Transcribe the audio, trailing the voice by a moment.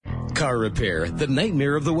Car repair, the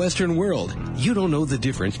nightmare of the Western world. You don't know the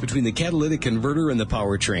difference between the catalytic converter and the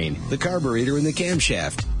powertrain, the carburetor and the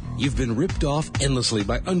camshaft. You've been ripped off endlessly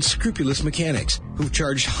by unscrupulous mechanics who've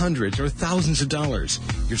charged hundreds or thousands of dollars.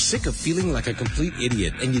 You're sick of feeling like a complete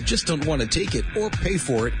idiot and you just don't want to take it or pay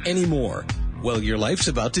for it anymore. Well, your life's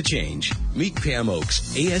about to change. Meet Pam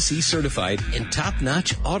Oakes, ASE certified and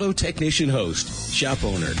top-notch auto technician host, shop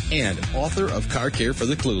owner, and author of Car Care for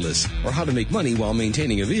the Clueless, or How to Make Money While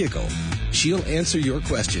Maintaining a Vehicle. She'll answer your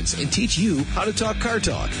questions and teach you how to talk car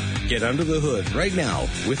talk. Get under the hood right now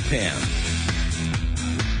with Pam.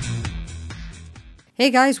 Hey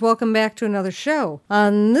guys, welcome back to another show.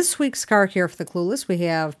 On this week's Car Care for the Clueless, we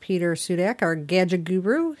have Peter Sudak, our gadget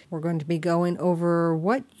guru. We're going to be going over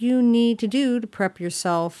what you need to do to prep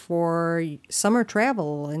yourself for summer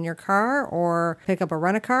travel in your car or pick up a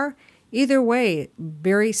rent-a-car. Either way,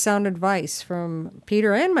 very sound advice from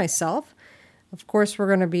Peter and myself. Of course, we're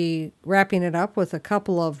going to be wrapping it up with a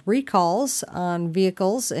couple of recalls on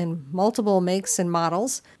vehicles in multiple makes and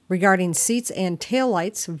models regarding seats and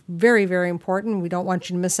taillights. Very, very important. We don't want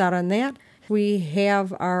you to miss out on that. We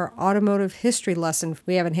have our automotive history lesson.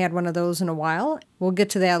 We haven't had one of those in a while. We'll get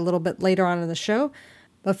to that a little bit later on in the show.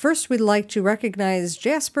 But first, we'd like to recognize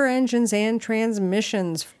Jasper Engines and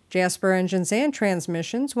Transmissions. Jasper Engines and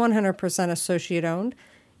Transmissions, 100% associate-owned.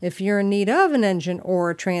 If you're in need of an engine or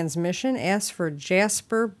a transmission, ask for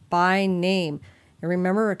Jasper by name. And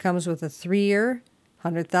remember, it comes with a 3-year,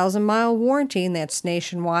 100,000-mile warranty, and that's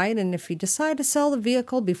nationwide. And if you decide to sell the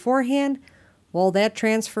vehicle beforehand, well, that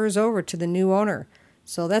transfers over to the new owner.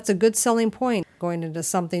 So that's a good selling point, going into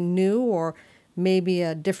something new or maybe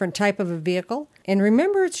a different type of a vehicle. And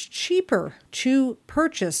remember, it's cheaper to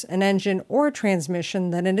purchase an engine or a transmission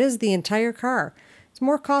than it is the entire car. It's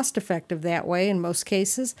more cost-effective that way in most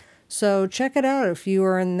cases, so check it out. If you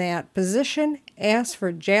are in that position, ask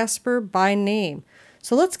for Jasper by name.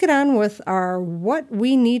 So let's get on with our what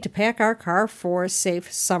we need to pack our car for safe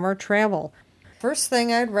summer travel. First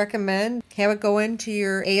thing I'd recommend, have it go into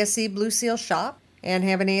your ASE Blue Seal shop and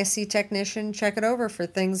have an ASE technician check it over for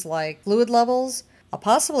things like fluid levels.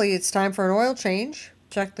 Possibly it's time for an oil change.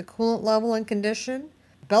 Check the coolant level and condition.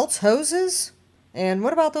 Belts, hoses, and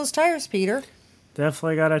what about those tires, Peter?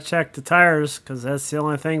 Definitely got to check the tires because that's the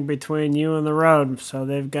only thing between you and the road. So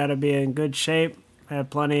they've got to be in good shape, have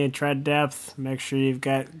plenty of tread depth, make sure you've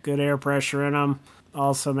got good air pressure in them.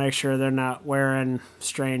 Also make sure they're not wearing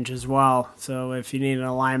strange as well. So if you need an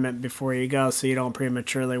alignment before you go so you don't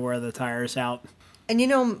prematurely wear the tires out. And you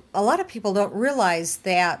know, a lot of people don't realize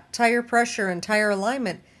that tire pressure and tire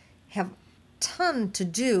alignment have a ton to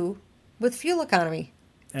do with fuel economy.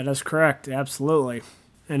 That is correct, absolutely.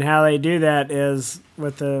 And how they do that is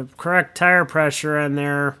with the correct tire pressure in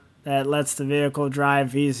there, that lets the vehicle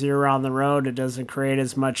drive easier on the road. It doesn't create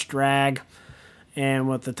as much drag. And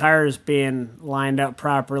with the tires being lined up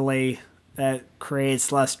properly, that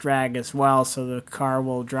creates less drag as well. So the car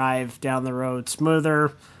will drive down the road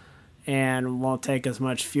smoother and won't take as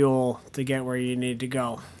much fuel to get where you need to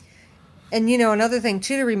go. And you know, another thing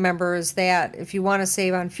too to remember is that if you want to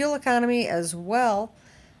save on fuel economy as well,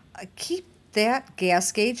 keep that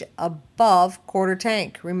gas gauge above quarter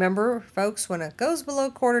tank. Remember, folks, when it goes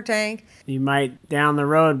below quarter tank, you might down the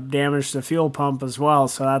road damage the fuel pump as well.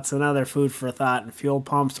 So that's another food for thought. And fuel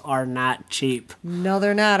pumps are not cheap. No,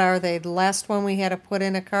 they're not, are they? The last one we had to put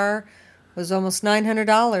in a car was almost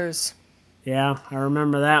 $900. Yeah, I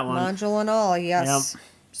remember that one. Module and all, yes. Yep.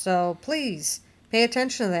 So please pay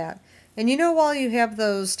attention to that. And you know, while you have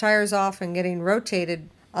those tires off and getting rotated,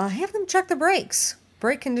 have them check the brakes.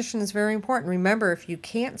 Brake condition is very important. Remember, if you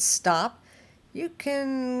can't stop, you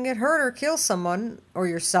can get hurt or kill someone or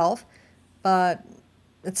yourself, but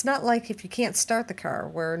it's not like if you can't start the car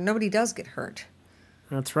where nobody does get hurt.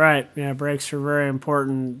 That's right. Yeah, brakes are very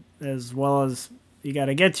important, as well as you got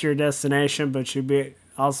to get to your destination, but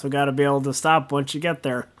also got to be able to stop once you get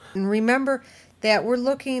there. And remember that we're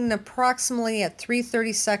looking approximately at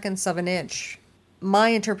 3/32 of an inch. My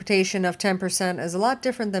interpretation of 10% is a lot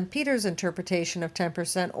different than Peter's interpretation of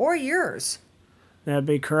 10% or yours. That'd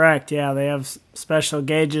be correct. Yeah, they have special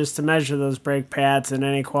gauges to measure those brake pads, and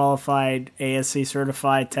any qualified ASE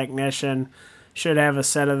certified technician should have a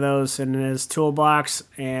set of those in his toolbox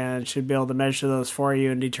and should be able to measure those for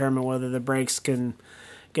you and determine whether the brakes can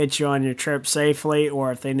get you on your trip safely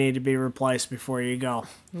or if they need to be replaced before you go.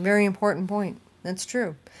 Very important point. That's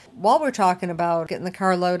true. While we're talking about getting the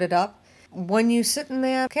car loaded up, when you sit in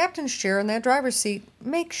that captain's chair in that driver's seat,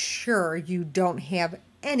 make sure you don't have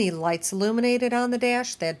any lights illuminated on the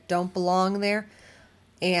dash that don't belong there.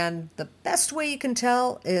 And the best way you can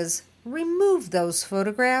tell is remove those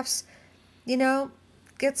photographs. You know,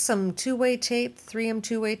 get some two-way tape, 3M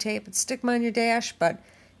two-way tape, and stick them on your dash, but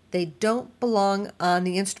they don't belong on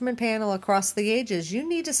the instrument panel across the gauges. You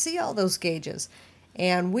need to see all those gauges.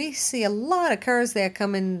 And we see a lot of cars that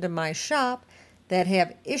come into my shop that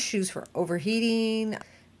have issues for overheating,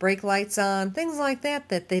 brake lights on, things like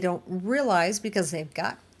that they don't realize because they've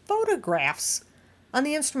got photographs on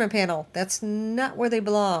the instrument panel. That's not where they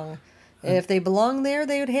belong. If they belong there,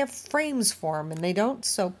 they would have frames for them, and they don't.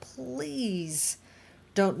 So please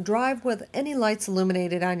don't drive with any lights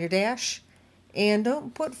illuminated on your dash, and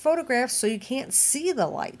don't put photographs so you can't see the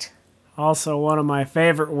light. Also, one of my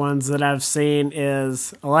favorite ones that I've seen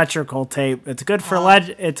is electrical tape. It's good for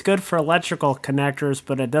it's good for electrical connectors,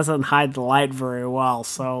 but it doesn't hide the light very well.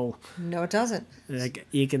 So no, it doesn't.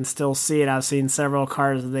 You can still see it. I've seen several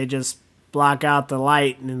cars that they just block out the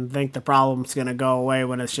light and think the problem's going to go away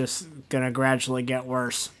when it's just going to gradually get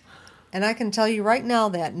worse. And I can tell you right now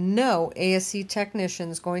that no ASE technician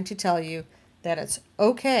is going to tell you that it's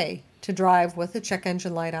okay to drive with the check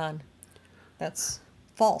engine light on. That's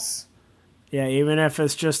false. Yeah, even if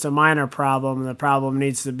it's just a minor problem, the problem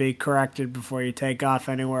needs to be corrected before you take off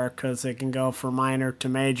anywhere, because it can go from minor to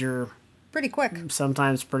major pretty quick.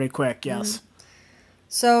 Sometimes pretty quick, yes. Mm-hmm.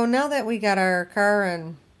 So now that we got our car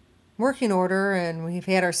in working order and we've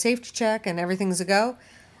had our safety check and everything's a go,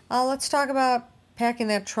 let's talk about packing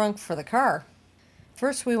that trunk for the car.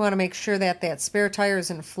 First, we want to make sure that that spare tire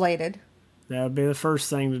is inflated. That would be the first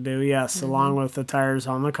thing to do, yes, along with the tires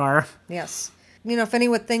on the car. Yes. You know, if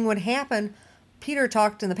anything would happen, Peter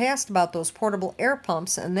talked in the past about those portable air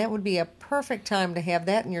pumps, and that would be a perfect time to have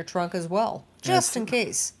that in your trunk as well, just in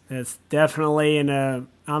case. It's definitely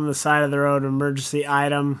on the side of the road emergency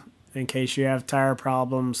item in case you have tire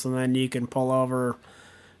problems, and then you can pull over,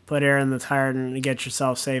 put air in the tire, and get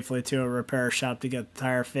yourself safely to a repair shop to get the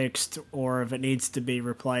tire fixed, or if it needs to be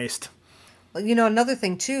replaced. You know, another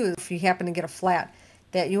thing, too, if you happen to get a flat,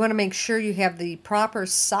 that you want to make sure you have the proper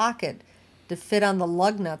socket to fit on the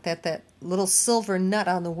lug nut, that little silver nut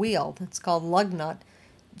on the wheel. That's called lug nut.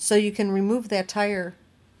 So you can remove that tire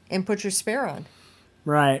and put your spare on.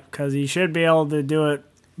 Right, because you should be able to do it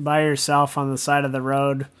by yourself on the side of the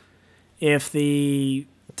road. If the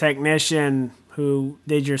technician who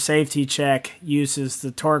did your safety check uses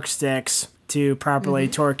the torque sticks to properly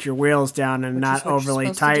torque your wheels down and not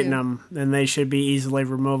overly tighten them, then they should be easily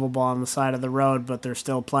removable on the side of the road, but they're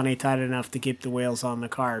still plenty tight enough to keep the wheels on the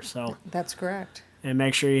car. So that's correct. And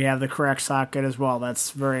make sure you have the correct socket as well.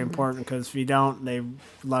 That's very important, because if you don't, the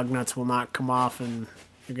lug nuts will not come off and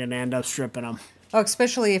you're going to end up stripping them. Oh,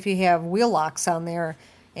 especially if you have wheel locks on there.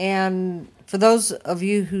 And for those of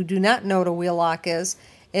you who do not know what a wheel lock is,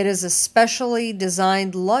 it is a specially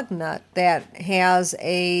designed lug nut that has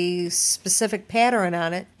a specific pattern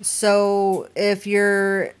on it. So if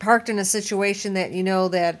you're parked in a situation that you know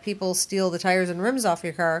that people steal the tires and rims off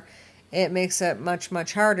your car, it makes it much,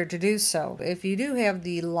 much harder to do so. If you do have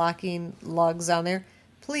the locking lugs on there,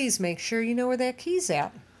 please make sure you know where that key's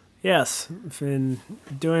at. Yes. In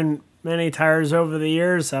doing many tires over the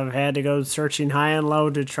years, I've had to go searching high and low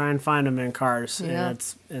to try and find them in cars. Yeah.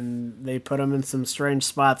 And they put them in some strange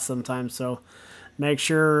spots sometimes. So make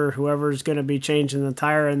sure whoever's going to be changing the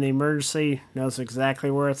tire in the emergency knows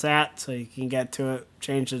exactly where it's at, so you can get to it,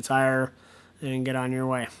 change the tire, and get on your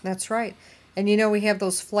way. That's right. And you know, we have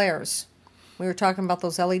those flares. We were talking about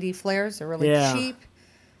those LED flares. They're really cheap.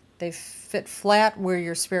 They fit flat where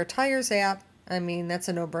your spare tire's at. I mean, that's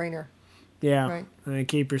a no-brainer. Yeah, right. And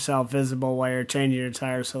keep yourself visible while you're changing your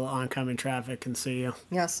tires so the oncoming traffic can see you.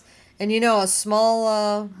 Yes. And you know, a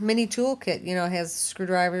small mini toolkit, you know, has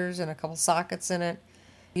screwdrivers and a couple sockets in it.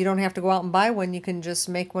 You don't have to go out and buy one. You can just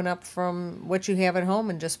make one up from what you have at home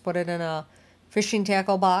and just put it in a fishing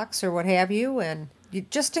tackle box or what have you, and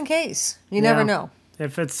just in case. You never know.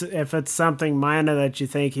 If it's something minor that you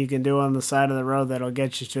think you can do on the side of the road that'll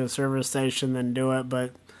get you to a service station, then do it.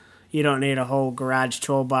 But you don't need a whole garage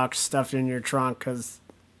toolbox stuffed in your trunk, because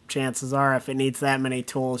chances are if it needs that many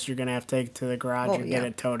tools, you're going to have to take it to the garage and get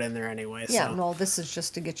it towed in there anyway. Yeah, so. No, this is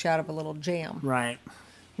just to get you out of a little jam. Right.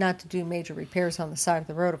 Not to do major repairs on the side of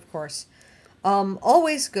the road, of course.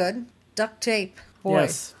 Always good. Duct tape. Boy,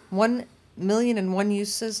 yes. 1,000,001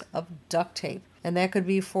 uses of duct tape. And that could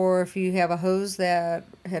be for if you have a hose that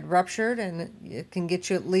had ruptured, and it can get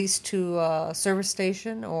you at least to a service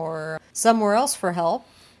station or somewhere else for help.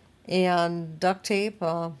 And duct tape,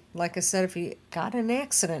 like I said, if you got an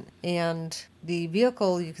accident and the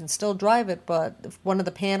vehicle, you can still drive it, but if one of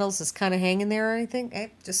the panels is kind of hanging there or anything,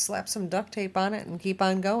 just slap some duct tape on it and keep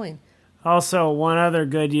on going. Also, one other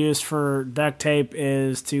good use for duct tape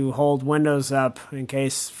is to hold windows up in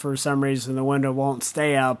case for some reason the window won't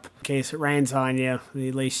stay up. In case it rains on you, at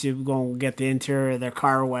least you're going to get the interior of their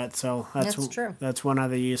car wet. So That's true. That's one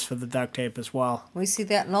other use for the duct tape as well. We see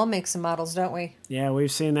that in all makes and models, don't we? Yeah,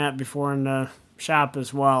 we've seen that before in the shop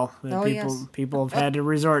as well. Oh, yes. People have had to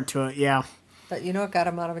resort to it, yeah. But it got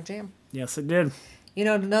them out of a jam. Yes, it did.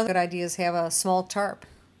 Another good idea is have a small tarp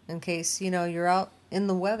in case, you're out in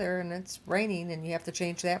the weather and it's raining and you have to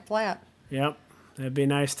change that flat. Yep. It'd be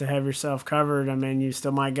nice to have yourself covered. I mean, you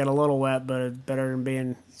still might get a little wet, but it's better than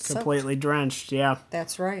being completely drenched. Yeah.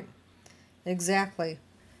 That's right. Exactly.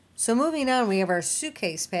 So moving on, we have our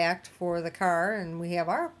suitcase packed for the car and we have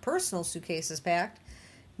our personal suitcases packed.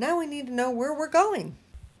 Now we need to know where we're going.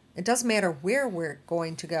 It doesn't matter where we're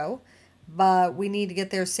going to go, but we need to get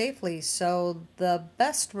there safely. So the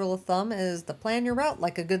best rule of thumb is to plan your route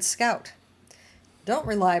like a good scout. Don't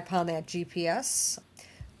rely upon that GPS.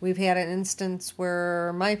 We've had an instance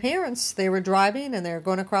where my parents, they were driving and they were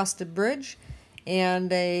going across the bridge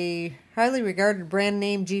and a highly regarded brand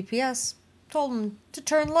name GPS told them to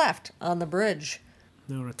turn left on the bridge.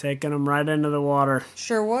 They would have taken them right into the water.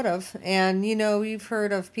 Sure would have. And, you've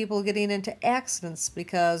heard of people getting into accidents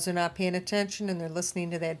because they're not paying attention and they're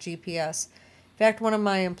listening to that GPS. In fact, one of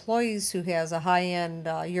my employees who has a high-end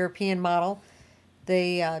European model,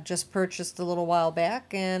 they just purchased a little while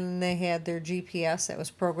back, and they had their GPS that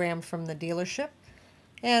was programmed from the dealership,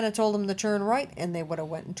 and it told them to turn right, and they would have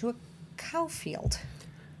went into a cow field.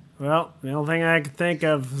 Well, the only thing I could think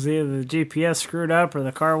of is either the GPS screwed up or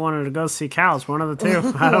the car wanted to go see cows. One of the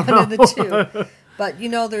two. I don't know. One of the two. But,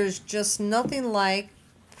 there's just nothing like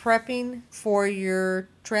prepping for your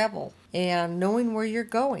travel and knowing where you're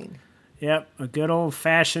going. Yep, a good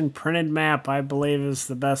old-fashioned printed map, I believe, is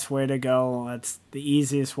the best way to go. That's the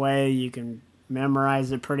easiest way. You can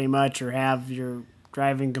memorize it pretty much or have your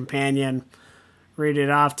driving companion read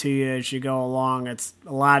it off to you as you go along. It's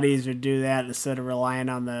a lot easier to do that instead of relying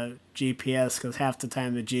on the GPS because half the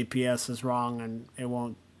time the GPS is wrong and it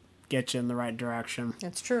won't get you in the right direction.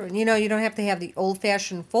 That's true. And you don't have to have the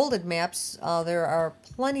old-fashioned folded maps. There are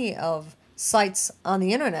plenty of sites on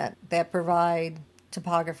the internet that provide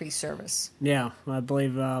topography service. Yeah, I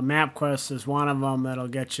believe MapQuest is one of them that'll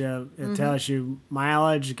get you. It tells you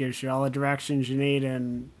mileage, gives you all the directions you need,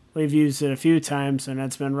 and we've used it a few times, and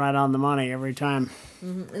it's been right on the money every time.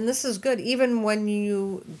 Mm-hmm. And this is good. Even when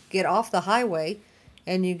you get off the highway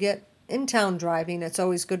and you get in town driving, it's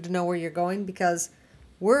always good to know where you're going because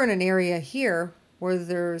we're in an area here where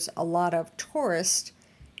there's a lot of tourists,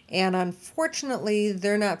 and unfortunately,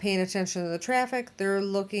 they're not paying attention to the traffic. They're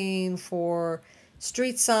looking for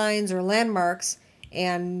street signs or landmarks,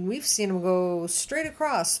 and we've seen them go straight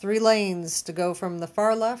across 3 lanes to go from the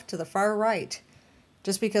far left to the far right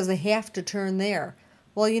just because they have to turn there.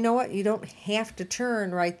 Well, you know what? You don't have to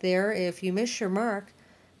turn right there. If you miss your mark,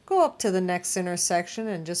 go up to the next intersection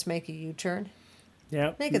and just make a U-turn.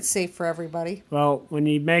 Yep. Make it safe for everybody. Well, when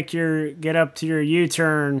you get up to your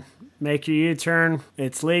U-turn, make your U-turn.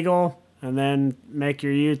 It's legal. And then make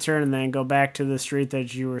your U-turn and then go back to the street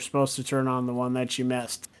that you were supposed to turn on, the one that you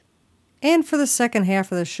missed. And for the second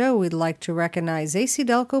half of the show, we'd like to recognize AC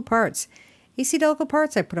Delco Parts. AC Delco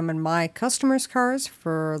Parts, I put them in my customers' cars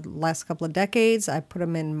for the last couple of decades. I put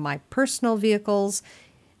them in my personal vehicles.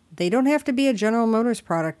 They don't have to be a General Motors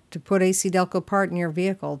product to put AC Delco part in your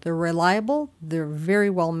vehicle. They're reliable, they're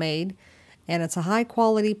very well made, and it's a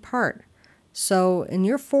high-quality part. So in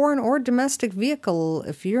your foreign or domestic vehicle,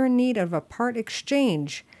 if you're in need of a part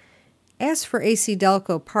exchange, ask for AC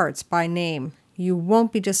Delco Parts by name. You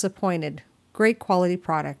won't be disappointed. Great quality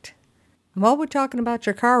product. And while we're talking about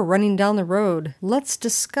your car running down the road, let's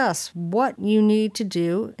discuss what you need to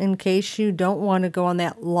do in case you don't want to go on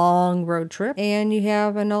that long road trip and you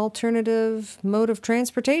have an alternative mode of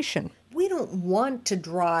transportation. We don't want to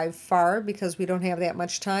drive far because we don't have that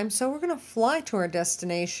much time, so we're going to fly to our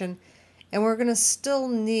destination. And we're going to still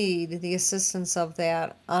need the assistance of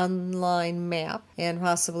that online map and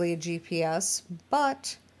possibly a GPS.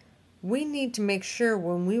 But we need to make sure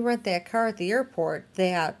when we rent that car at the airport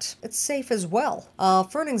that it's safe as well.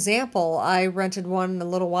 For an example, I rented one a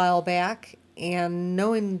little while back, and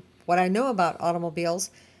knowing what I know about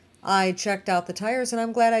automobiles, I checked out the tires, and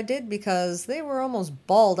I'm glad I did because they were almost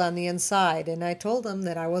bald on the inside. And I told them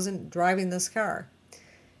that I wasn't driving this car.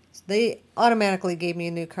 They automatically gave me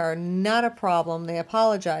a new car, not a problem. They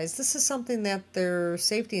apologized. This is something that their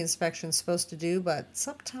safety inspection is supposed to do, but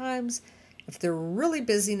sometimes if they're really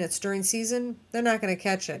busy and it's during season, they're not going to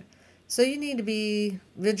catch it. So you need to be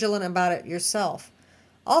vigilant about it yourself.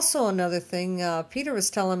 Also, another thing, Peter was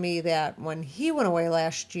telling me that when he went away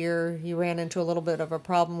last year, he ran into a little bit of a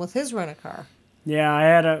problem with his rent-a-car. Yeah, I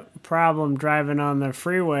had a problem driving on the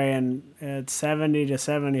freeway and at 70 to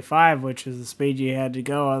 75, which is the speed you had to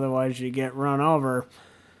go, otherwise you get run over.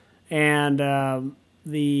 And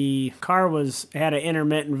the car had an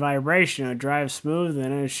intermittent vibration. It would drive smooth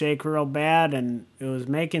and it would shake real bad, and it was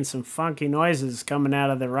making some funky noises coming out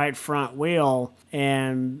of the right front wheel,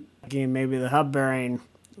 and again, maybe the hub bearing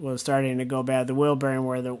was starting to go bad. The wheel bearing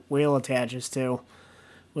where the wheel attaches to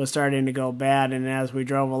was starting to go bad, and as we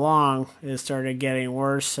drove along, it started getting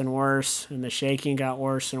worse and worse, and the shaking got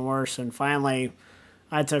worse and worse, and finally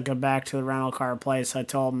I took it back to the rental car place. I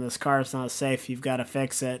told them this car's not safe, you've got to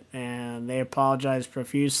fix it, and they apologized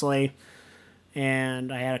profusely,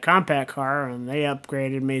 and I had a compact car, and they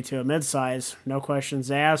upgraded me to a midsize. No questions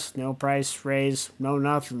asked, no price raise, no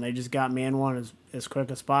nothing. They just got me in one as quick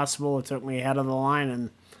as possible. It took me ahead of the line, and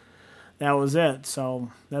that was it.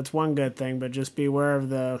 So that's one good thing, but just beware of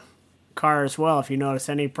the car as well. If you notice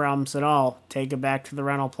any problems at all, take it back to the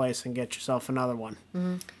rental place and get yourself another one.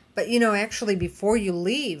 Mm-hmm. But, actually, before you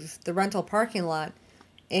leave the rental parking lot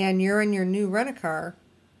and you're in your new rent-a-car,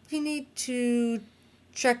 you need to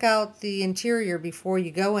check out the interior before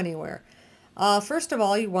you go anywhere. First of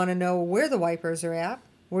all, you want to know where the wipers are at,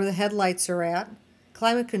 where the headlights are at,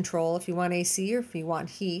 climate control if you want AC or if you want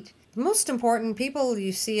heat. The most important, people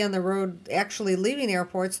you see on the road actually leaving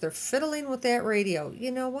airports, they're fiddling with that radio.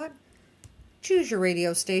 You know what? Choose your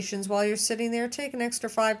radio stations while you're sitting there. Take an extra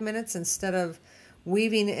 5 minutes instead of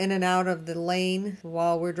weaving in and out of the lane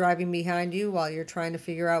while we're driving behind you, while you're trying to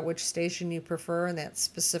figure out which station you prefer in that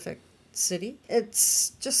specific city.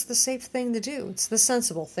 It's just the safe thing to do. It's the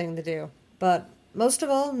sensible thing to do. But most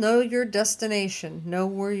of all, know your destination. Know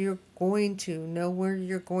where you're going to. Know where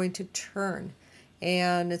you're going to turn.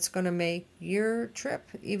 And it's going to make your trip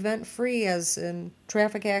event-free, as in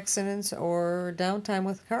traffic accidents or downtime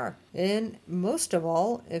with a car. And most of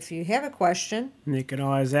all, if you have a question, you can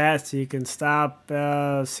always ask. You can stop,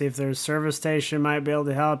 see if there's a service station might be able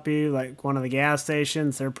to help you, like one of the gas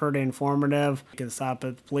stations. They're pretty informative. You can stop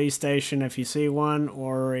at the police station if you see one,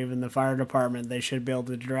 or even the fire department. They should be able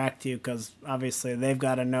to direct you, because obviously they've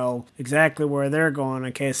got to know exactly where they're going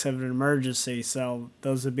in case of an emergency. So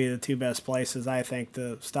those would be the two best places, I think,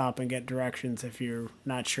 to stop and get directions if you're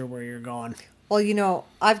not sure where you're going. Well,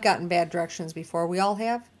 I've gotten bad directions before. We all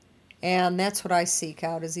have. And that's what I seek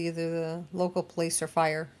out, is either the local police or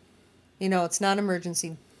fire. It's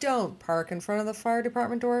non-emergency. Don't park in front of the fire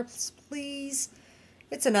department doors, please.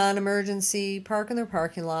 It's a non-emergency. Park in their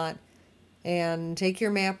parking lot and take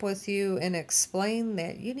your map with you and explain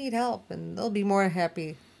that you need help, and they'll be more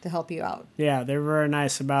happy to help you out. Yeah, they're very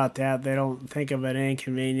nice about that. They don't think of it an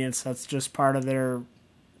inconvenience. That's just part of their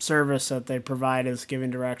service that they provide, is giving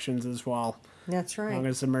directions as well. That's right. As long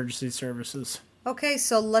as emergency services. Okay,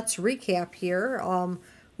 so let's recap here.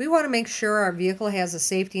 We want to make sure our vehicle has a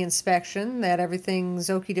safety inspection, that everything's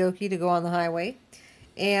okie dokie to go on the highway.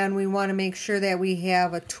 And we want to make sure that we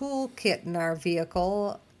have a toolkit in our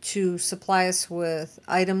vehicle to supply us with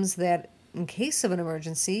items that, in case of an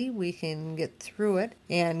emergency, we can get through it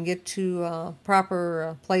and get to a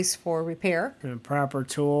proper place for repair. And proper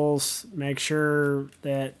tools. Make sure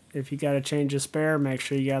that if you got to change a spare, make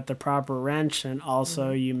sure you got the proper wrench, and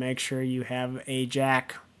also you make sure you have a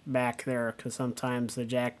jack back there, because sometimes the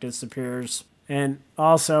jack disappears. And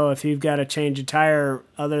also, if you've got to change a tire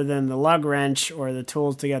other than the lug wrench or the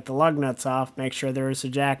tools to get the lug nuts off, make sure there is a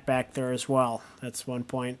jack back there as well. That's one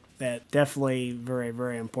point that definitely very,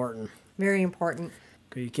 very important. Very important.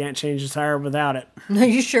 Because you can't change the tire without it. No,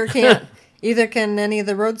 you sure can't. Either can any of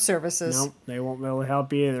the road services. No, they won't be able to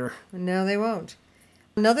help you either. No, they won't.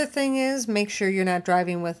 Another thing is, make sure you're not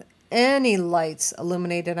driving with any lights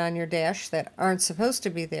illuminated on your dash that aren't supposed to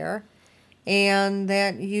be there, and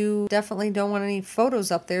that you definitely don't want any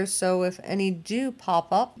photos up there, so if any do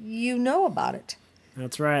pop up, you know about it.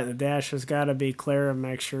 That's right. The dash has got to be clear, and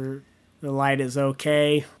make sure the light is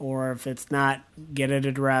okay, or if it's not, get it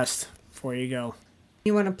addressed before you go.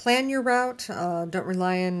 You want to plan your route. Don't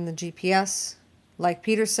rely on the GPS. Like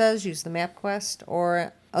Peter says, use the MapQuest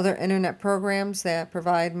or other internet programs that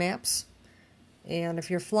provide maps. And if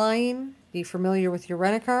you're flying, be familiar with your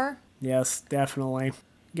rent-a-car. Yes, definitely.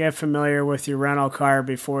 Get familiar with your rental car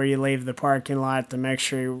before you leave the parking lot to make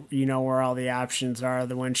sure you know where all the options are.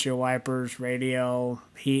 The windshield wipers, radio,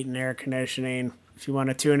 heat and air conditioning. If you want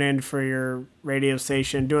to tune in for your radio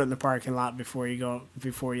station, do it in the parking lot before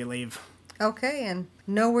you leave. Okay, and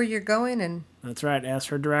know where you're going. And that's right. Ask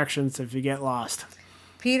for directions if you get lost.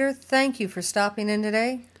 Peter, thank you for stopping in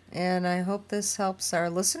today. And I hope this helps our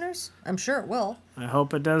listeners. I'm sure it will. I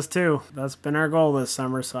hope it does too. That's been our goal this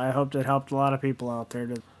summer, so I hope it helped a lot of people out there.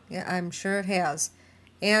 Yeah, I'm sure it has.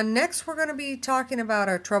 And next we're going to be talking about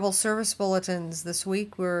our trouble service bulletins. This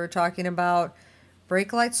week we're talking about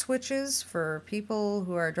brake light switches for people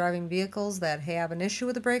who are driving vehicles that have an issue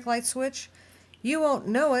with the brake light switch. You won't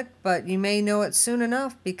know it, but you may know it soon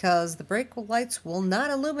enough because the brake lights will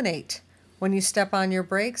not illuminate when you step on your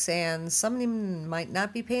brakes, and somebody might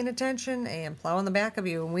not be paying attention and plow in the back of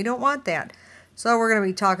you, and we don't want that. So we're going to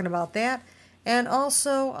be talking about that. And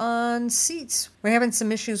also on seats. We're having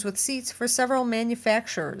some issues with seats for several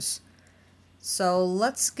manufacturers. So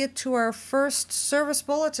let's get to our first service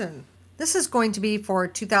bulletin. This is going to be for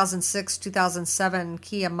 2006, 2007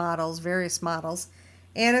 Kia models, various models,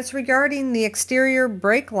 and it's regarding the exterior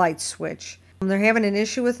brake light switch. They're having an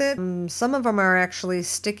issue with it. Some of them are actually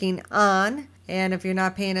sticking on, and if you're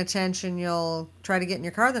not paying attention, you'll try to get in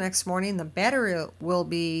your car the next morning. The battery will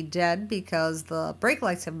be dead because the brake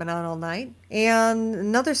lights have been on all night. And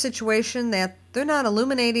another situation that they're not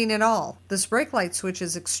illuminating at all. This brake light switch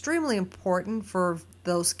is extremely important for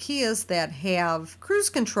those Kias that have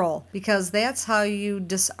cruise control, because that's how you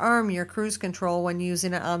disarm your cruise control when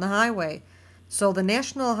using it on the highway. So the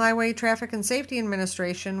National Highway Traffic and Safety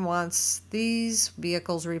Administration wants these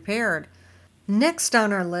vehicles repaired. Next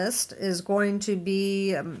on our list is going to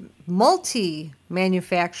be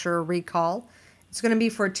multi-manufacturer recall. It's going to be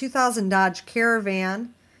for a 2000 Dodge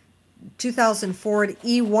Caravan, 2000 Ford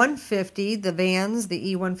E150, the vans,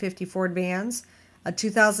 the E150 Ford vans, a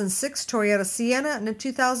 2006 Toyota Sienna, and a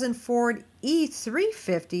 2000 Ford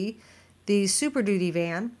E350, the Super Duty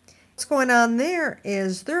van. What's going on there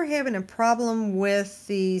is they're having a problem with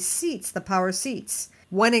the seats, the power seats.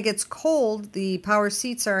 When it gets cold, the power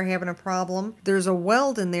seats are having a problem. There's a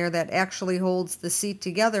weld in there that actually holds the seat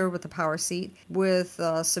together with the power seat. With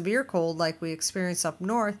severe cold like we experience up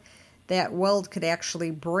north, that weld could actually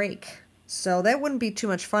break. So that wouldn't be too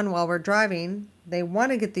much fun while we're driving. They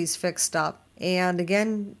want to get these fixed up. And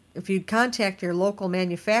again, if you'd contact your local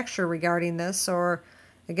manufacturer regarding this, or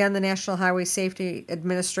again, the National Highway Safety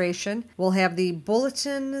Administration, we'll have the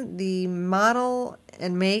bulletin, the model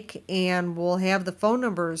and make, and we'll have the phone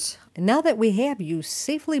numbers. And now that we have you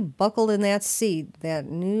safely buckled in that seat, that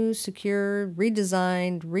new, secure,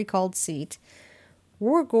 redesigned, recalled seat,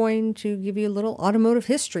 we're going to give you a little automotive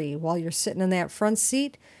history while you're sitting in that front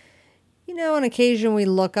seat. You know, on occasion we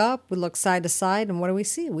look up, we look side to side, and what do we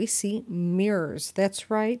see? We see mirrors. That's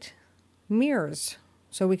right, mirrors.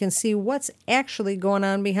 So we can see what's actually going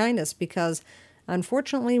on behind us, because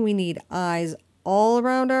unfortunately we need eyes all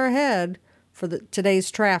around our head for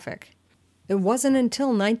today's traffic. It wasn't until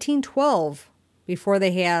 1912 before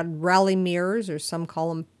they had rally mirrors, or some call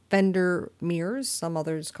them fender mirrors, some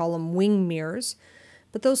others call them wing mirrors.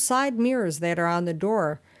 But those side mirrors that are on the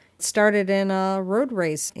door started in a road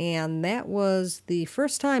race, and that was the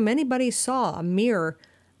first time anybody saw a mirror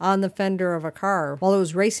on the fender of a car while it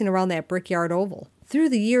was racing around that Brickyard Oval. Through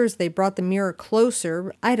the years, they brought the mirror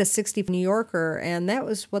closer. I had a 60 New Yorker, and that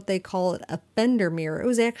was what they call it, a fender mirror. It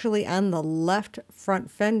was actually on the left front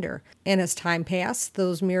fender. And as time passed,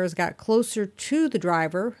 those mirrors got closer to the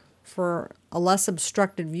driver for a less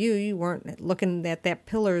obstructed view. You weren't looking at that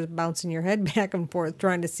pillar bouncing your head back and forth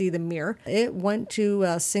trying to see the mirror. It went to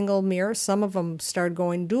a single mirror. Some of them started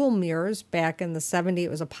going dual mirrors. Back in the 70s, it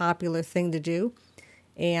was a popular thing to do.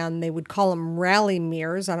 And they would call them rally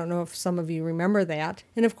mirrors. I don't know if some of you remember that.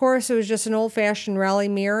 And of course, it was just an old-fashioned rally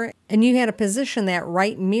mirror. And you had to position that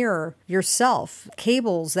right mirror yourself.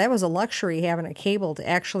 Cables, that was a luxury, having a cable to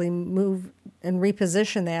actually move and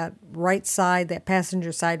reposition that right side, that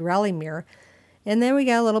passenger side rally mirror. And then we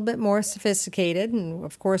got a little bit more sophisticated. And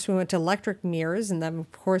of course, we went to electric mirrors. And then,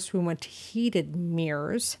 of course, we went to heated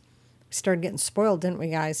mirrors. We started getting spoiled, didn't we,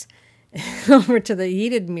 guys? Over to the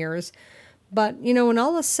heated mirrors. But, you know, when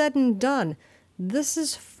all is said and done, this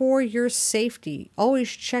is for your safety. Always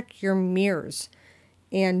check your mirrors.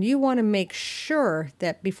 And you want to make sure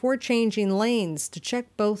that before changing lanes to check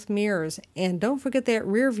both mirrors. And don't forget that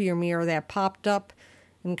rear view mirror that popped up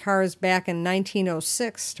in cars back in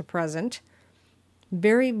 1906 to present.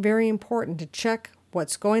 Very, very important to check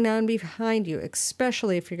what's going on behind you,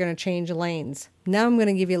 especially if you're going to change lanes. Now I'm going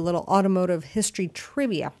to give you a little automotive history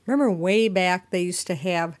trivia. Remember way back they used to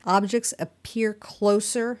have objects appear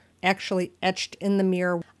closer, actually etched in the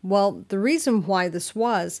mirror? Well, the reason why this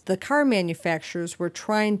was, the car manufacturers were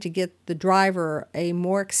trying to get the driver a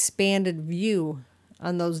more expanded view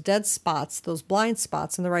on those dead spots, those blind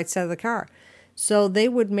spots on the right side of the car. So they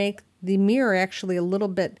would make the mirror actually a little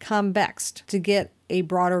bit convex to get a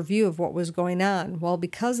broader view of what was going on. Well,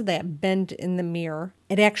 because of that bend in the mirror,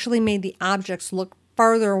 it actually made the objects look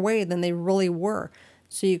farther away than they really were.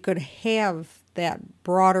 So you could have that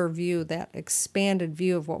broader view, that expanded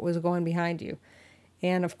view of what was going behind you.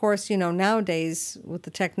 And of course, nowadays with the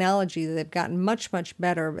technology, they've gotten much, much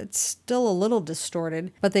better. It's still a little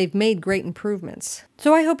distorted, but they've made great improvements.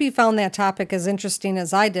 So I hope you found that topic as interesting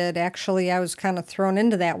as I did. Actually, I was kind of thrown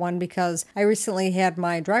into that one because I recently had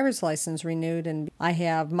my driver's license renewed, and I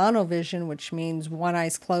have monovision, which means one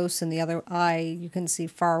eye's close and the other eye you can see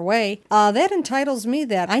far away. That entitles me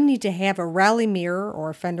that I need to have a rally mirror or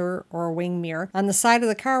a fender or a wing mirror on the side of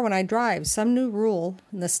the car when I drive. Some new rule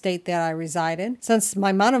in the state that I reside in. Since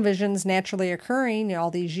my monovision's naturally occurring all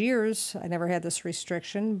these years, I never had this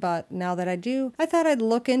restriction, but now that I do, I thought I'd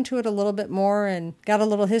look into it a little bit more and got a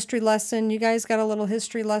little history lesson. You guys got a little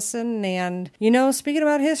history lesson. And, speaking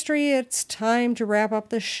about history, it's time to wrap up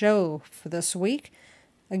the show for this week.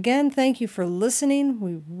 Again, thank you for listening.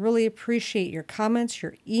 We really appreciate your comments,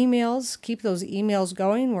 your emails. Keep those emails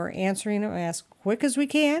going. We're answering them as quick as we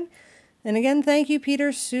can. And again, thank you,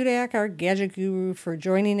 Peter Sudak, our gadget guru, for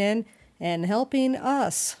joining in and helping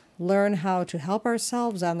us learn how to help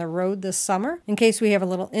ourselves on the road this summer. In case we have a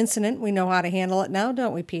little incident, we know how to handle it now,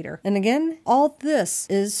 don't we, Peter? And again, all this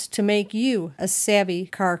is to make you a savvy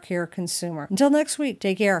car care consumer. Until next week,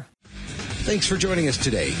 take care. Thanks for joining us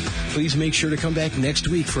today. Please make sure to come back next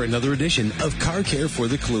week for another edition of Car Care for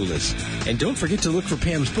the Clueless. And don't forget to look for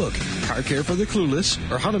Pam's book, Car Care for the Clueless,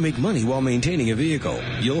 or How to Make Money While Maintaining a Vehicle.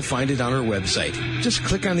 You'll find it on our website. Just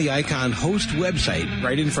click on the icon Host Website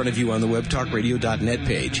right in front of you on the webtalkradio.net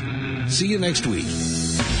page. See you next week.